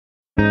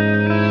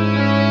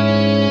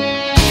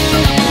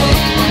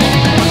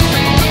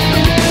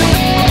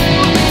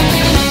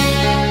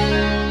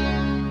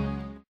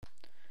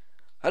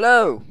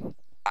Hello,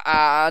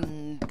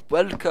 and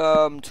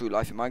welcome to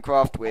Life in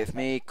Minecraft with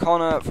me,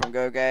 Connor from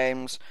Go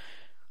Games.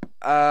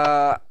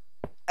 And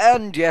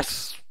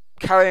yes,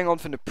 carrying on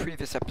from the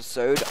previous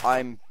episode,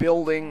 I'm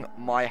building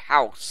my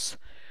house.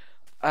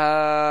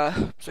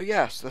 So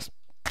yes, let's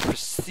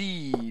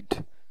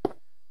proceed.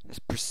 Let's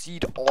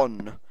proceed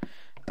on.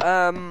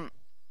 I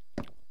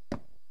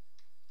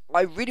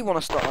really want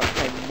to start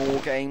playing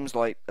more games,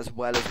 as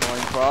well as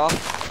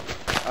Minecraft.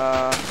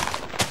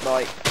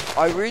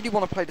 I really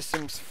want to play The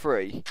Sims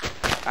 3,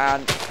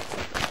 and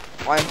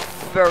I'm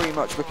very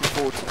much looking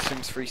forward to The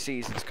Sims 3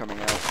 seasons coming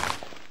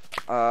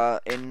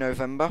out in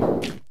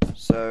November.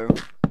 So,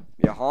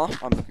 yeah,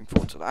 I'm looking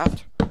forward to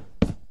that.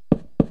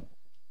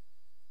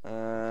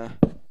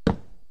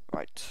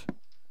 Right.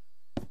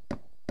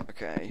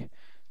 Okay.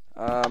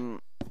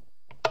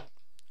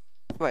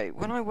 Wait,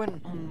 when I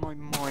went on my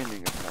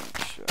mining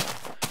adventure,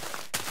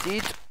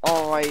 did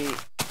I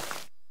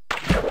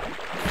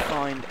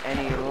find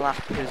any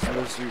lapis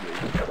lazuli?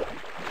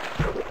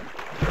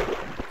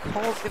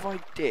 Because if I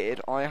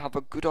did, I have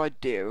a good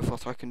idea of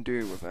what I can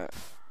do with it.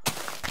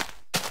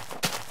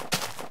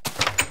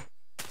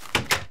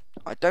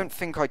 I don't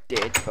think I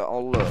did, but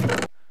I'll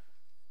look.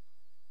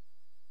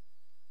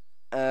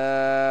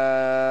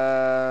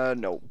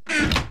 No.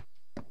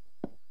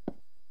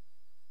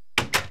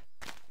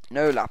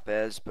 No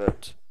lapis,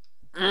 but...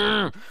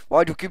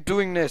 why do you keep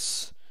doing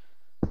this?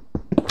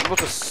 I'm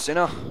not a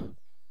sinner.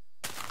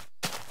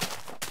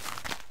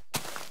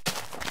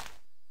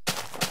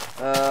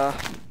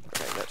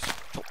 Okay, let's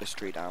chop this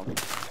tree down.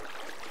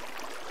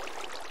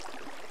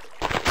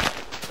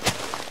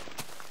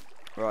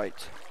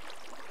 Right.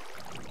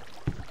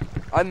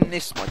 I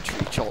miss my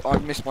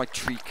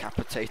tree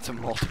capitator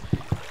mod.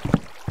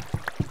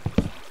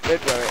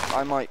 Don't worry,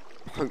 I might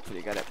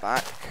hopefully get it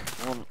back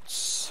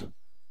once.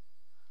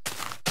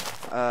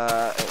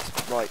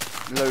 It's like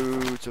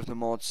loads of the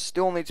mods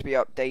still need to be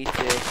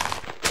updated,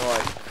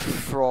 like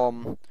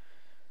from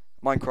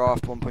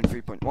Minecraft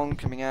 1.3.1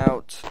 coming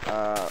out,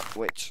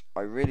 which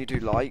I really do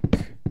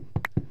like,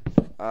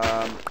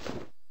 and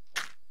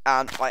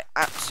I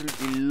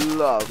absolutely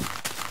love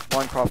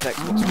Minecraft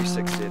Xbox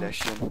 360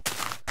 edition.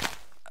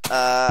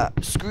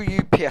 Screw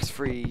you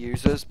PS3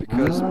 users,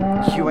 because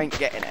you ain't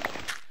getting it,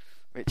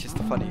 which is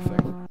the funny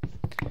thing.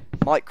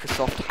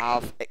 Microsoft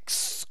have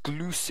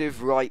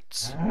exclusive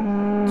rights to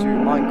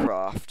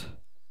Minecraft,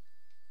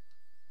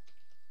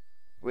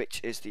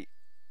 which is the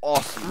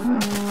awesome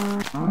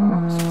thing.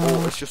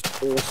 It's just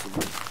awesome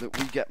that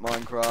we get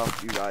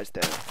Minecraft, you guys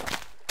don't.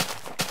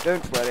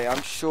 Don't worry,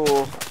 I'm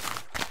sure.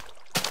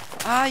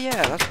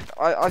 Yeah,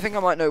 I think I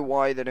might know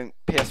why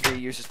PS3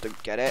 users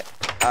don't get it.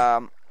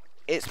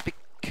 It's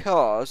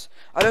because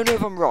I don't know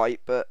if I'm right,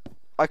 but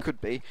I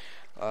could be.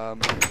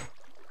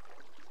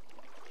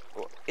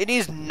 It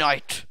is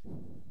night.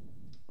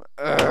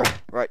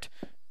 Right.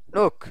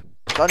 Look,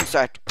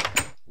 sunset,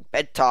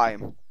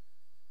 bedtime.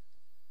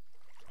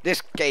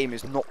 This game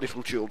is not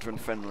little children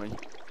friendly.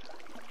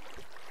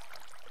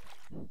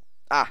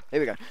 Here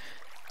we go.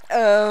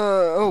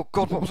 Oh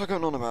god, what was I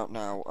going on about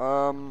now?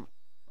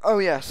 Oh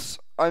yes,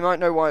 I might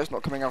know why it's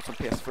not coming out on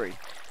PS3.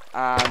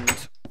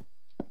 And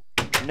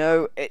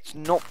no, it's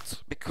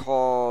not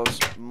because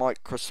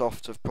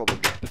Microsoft have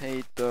probably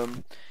paid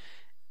them.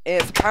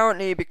 It's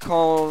apparently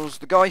because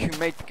the guy who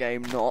made the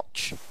game,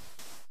 Notch,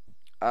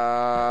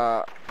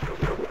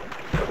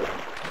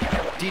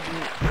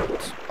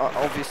 didn't,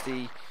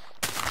 obviously,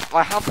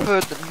 I have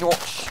heard that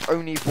Notch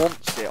only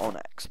wants it on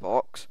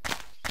Xbox,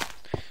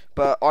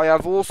 but I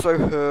have also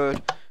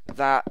heard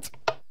that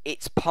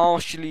it's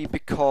partially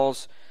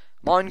because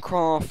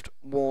Minecraft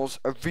was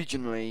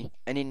originally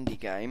an indie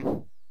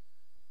game,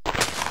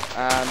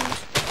 and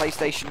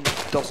PlayStation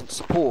doesn't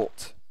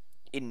support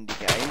indie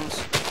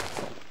games.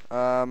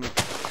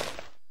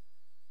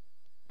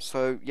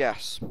 So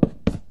yes,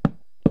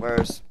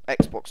 whereas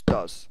Xbox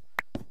does.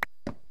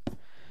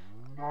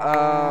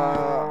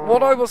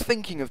 What I was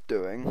thinking of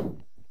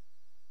doing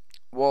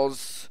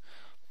was,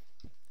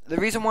 the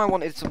reason why I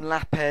wanted some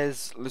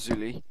lapis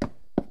lazuli,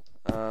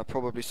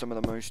 probably some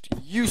of the most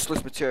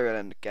useless material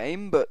in the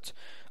game, but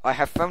I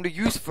have found a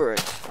use for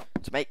it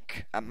to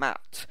make a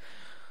mat.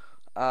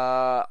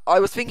 I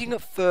was thinking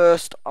at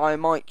first I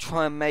might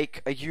try and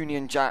make a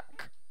Union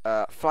Jack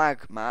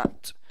flag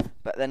mat,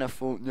 but then I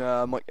thought,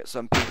 I might get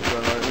some people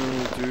going like,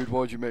 oh dude,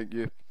 why'd you make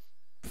your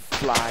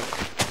flag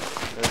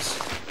as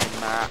a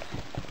mat?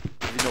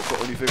 Have you not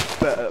got anything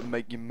better to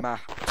make your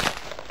mat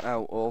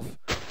out of?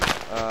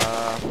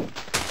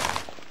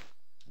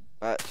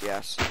 But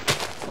yes.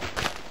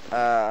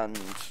 And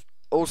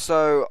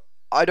also,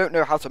 I don't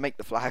know how to make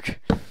the flag.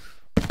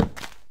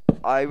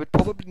 I would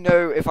probably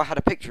know if I had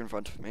a picture in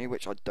front of me,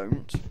 which I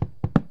don't.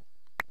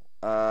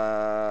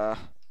 But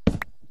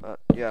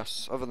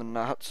yes, other than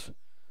that,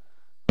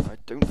 I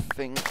don't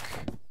think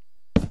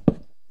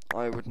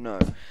I would know.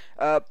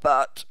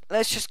 But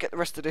let's just get the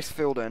rest of this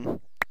filled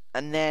in,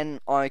 and then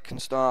I can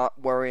start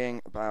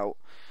worrying about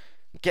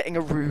getting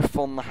a roof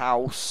on the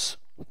house.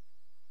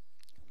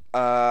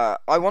 I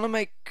want to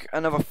make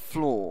another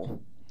floor,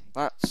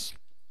 That's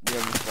the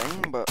only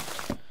thing, but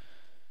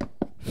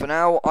for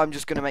now I'm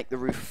just going to make the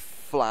roof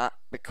flat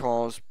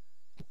because,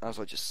 as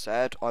I just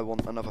said, I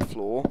want another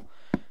floor.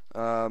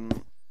 I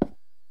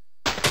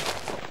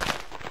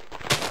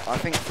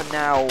think for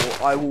now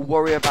I will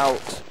worry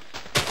about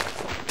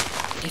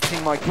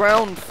getting my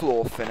ground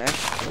floor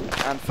finished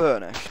and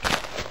furnished.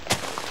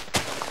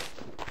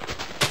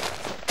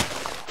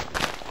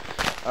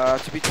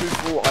 To be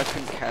truthful, I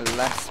couldn't care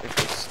less if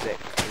the stick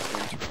is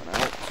going to run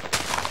out.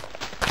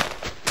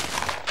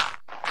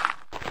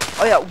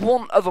 Oh yeah,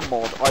 one other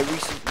mod I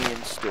recently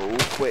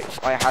installed, which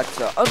I had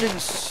to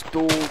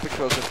uninstall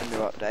because of the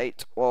new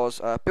update, was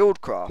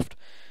Buildcraft.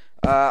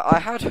 I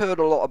had heard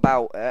a lot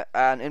about it,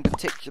 and in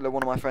particular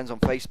one of my friends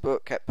on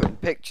Facebook kept putting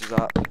pictures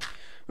up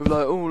with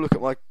like, oh, look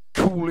at my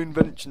cool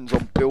inventions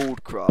on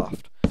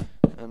Buildcraft.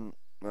 And,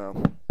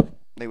 well,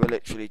 they were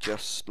literally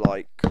just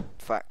like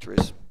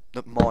factories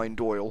that mined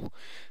oil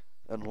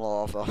and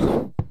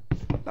lava.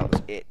 That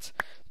was it.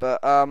 But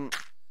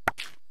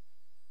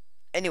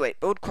anyway,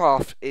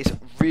 Buildcraft is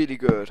really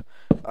good.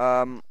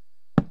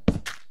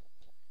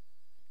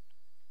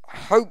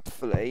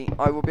 Hopefully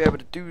I will be able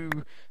to do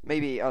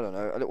maybe, I don't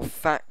know, a little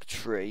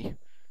factory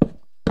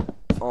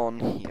on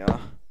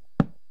here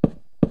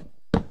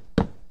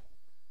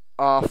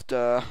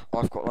after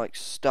I've got like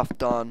stuff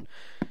done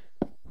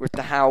with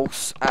the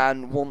house,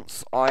 and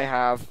once I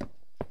have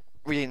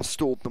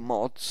reinstalled the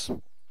mods,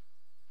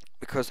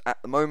 because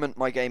at the moment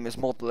my game is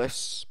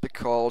modless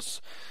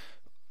because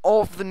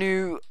of the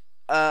new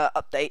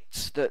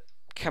updates that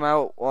came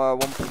out,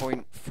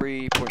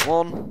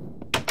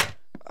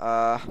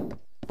 1.3.1,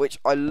 which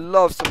I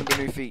love some of the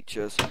new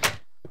features.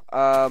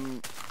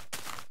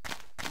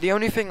 The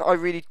only thing I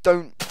really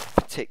don't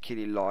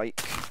particularly like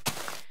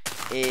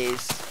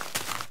is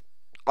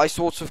I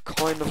sort of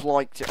kind of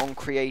liked it on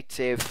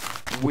creative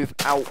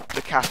without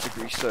the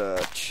category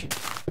search,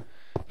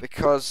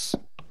 because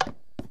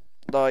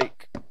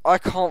like I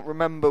can't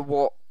remember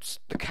what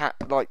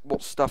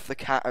what stuff the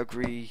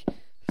categories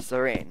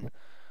are in.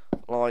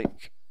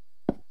 Like,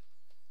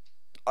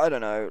 I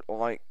don't know,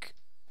 like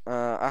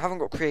I haven't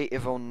got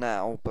creative on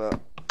now, but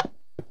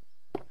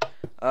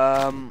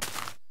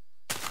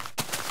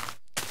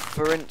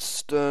for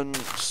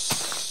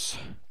instance,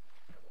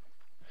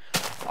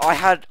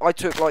 I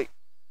took like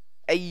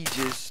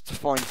ages to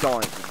find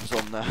diamonds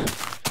on there.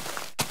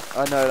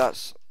 I know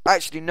that's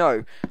actually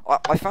no.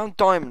 I found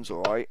diamonds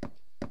alright.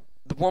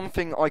 The one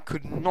thing I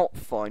could not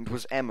find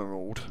was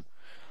emerald.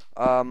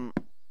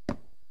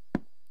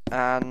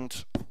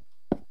 And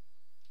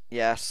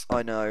yes,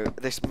 I know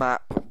this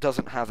map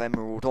doesn't have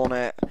emerald on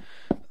it.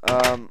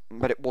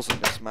 But it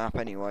wasn't this map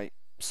anyway.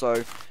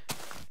 So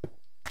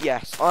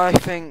yes, I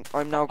think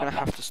I'm now gonna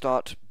have to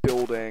start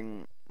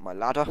building my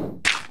ladder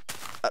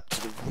up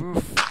to the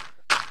roof.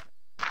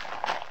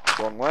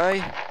 Wrong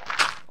way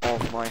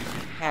of my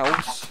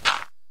house,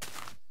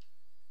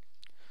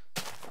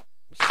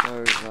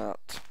 so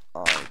that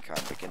I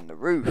can begin the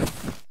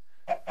roof.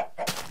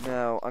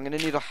 Now I'm gonna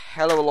need a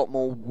hell of a lot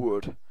more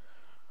wood,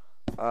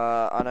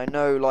 and I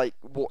know like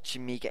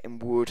watching me getting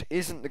wood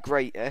isn't the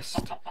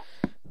greatest,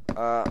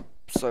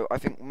 so I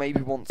think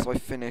maybe once I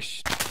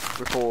finished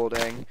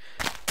recording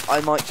I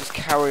might just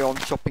carry on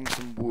chopping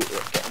some wood,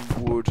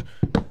 getting wood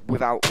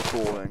without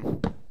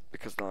recording,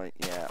 because like,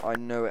 yeah, I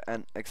know it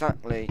ain't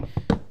exactly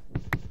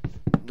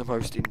the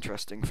most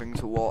interesting thing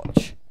to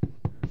watch,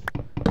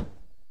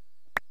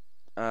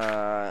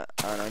 and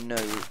I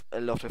know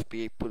a lot of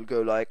people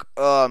go like,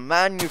 oh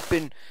man, you've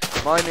been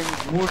mining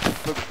wood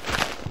for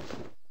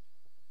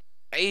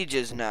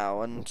ages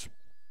now and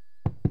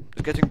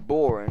it's getting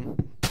boring.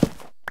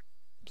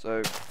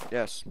 So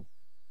yes,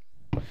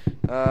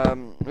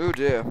 oh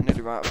dear, I'm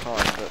nearly out of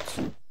time, but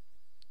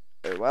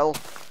oh well,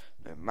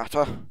 no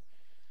matter.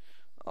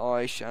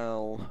 I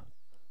shall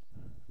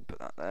put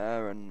that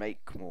there and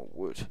make more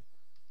wood.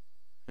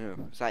 Oh,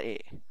 is that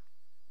it?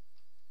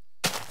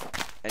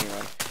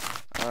 Anyway,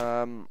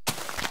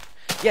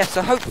 yeah,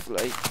 so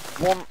hopefully,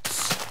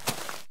 once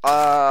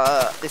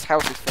this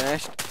house is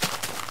finished,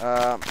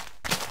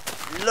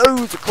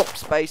 loads of crop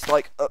space,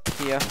 like up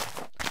here,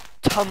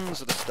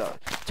 tons of the stuff,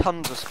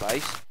 tons of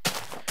space,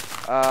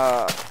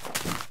 I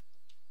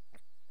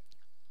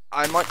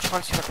might try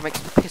and see if I can make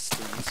some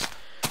pistons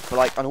for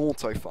like an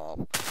auto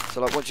farm. So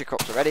like once your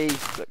crops are ready,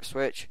 flip the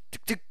switch,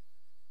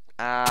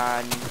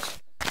 and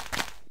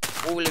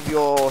all of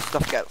your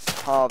stuff gets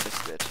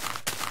harvested.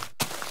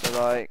 So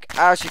like,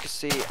 as you can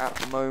see at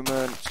the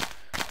moment,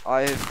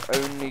 I've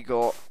only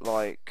got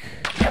like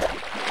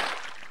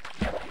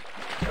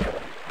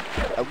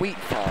a wheat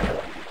farm,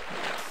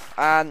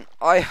 and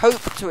I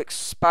hope to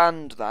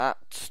expand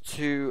that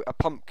to a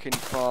pumpkin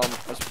farm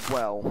as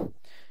well.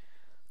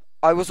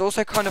 I was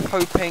also kind of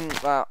hoping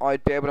that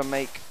I'd be able to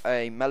make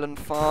a melon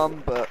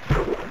farm, but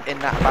in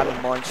that abandoned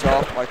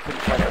mineshaft I couldn't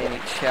find any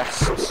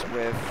chests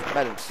with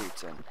melon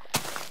seeds in.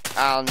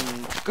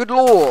 And good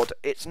lord,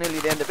 it's nearly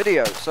the end of the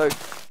video, so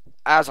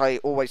as I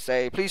always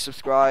say, please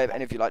subscribe,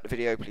 and if you like the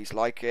video, please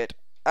like it.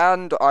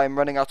 And I'm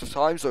running out of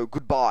time, so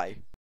goodbye.